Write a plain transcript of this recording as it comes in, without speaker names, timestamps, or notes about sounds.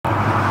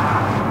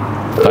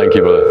Thank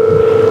you, brother.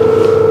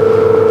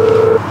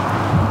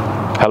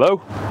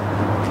 Hello?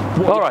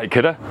 All right,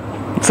 kidder.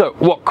 So,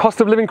 what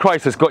cost of living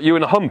crisis got you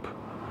in a hump?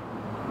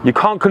 You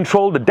can't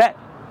control the debt.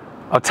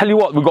 I'll tell you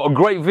what, we've got a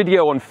great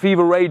video on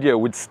Fever Radio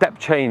with Step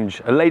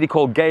Change, a lady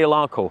called Gail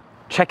Arkle.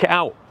 Check it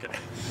out.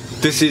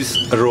 This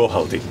is raw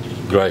haldi.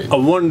 Great. A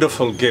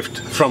wonderful gift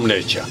from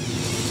nature.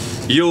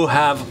 You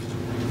have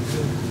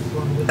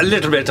a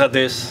little bit of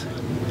this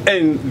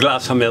in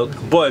glass of milk,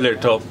 boil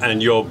it up,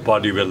 and your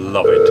body will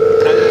love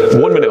it.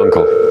 1 minute,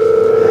 Uncle.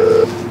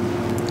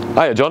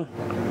 Hiya, John.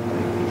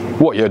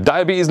 What, your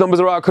diabetes numbers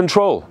are out of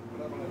control?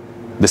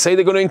 They say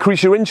they're going to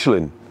increase your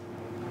insulin.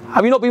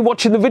 Have you not been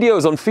watching the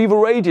videos on Fever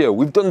Radio?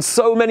 We've done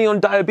so many on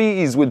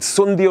diabetes with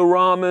Sundhya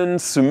Raman,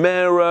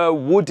 Sumaira,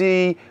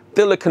 Woody,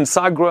 Tilak and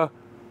Sagra.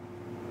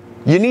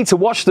 You need to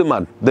watch them,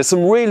 man. There's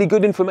some really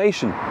good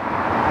information.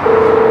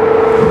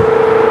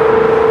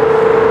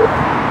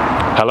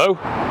 Hello?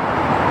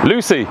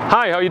 Lucy,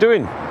 hi, how are you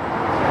doing?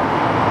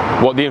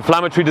 What, the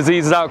inflammatory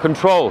disease is out of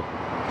control?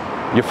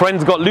 Your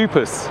friend's got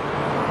lupus.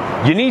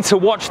 You need to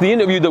watch the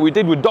interview that we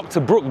did with Dr.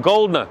 Brooke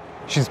Goldner.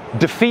 She's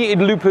defeated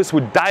lupus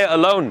with diet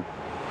alone.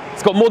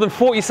 It's got more than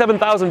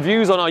 47,000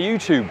 views on our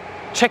YouTube.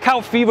 Check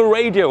out Fever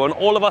Radio on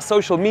all of our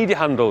social media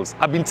handles.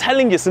 I've been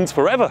telling you since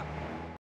forever.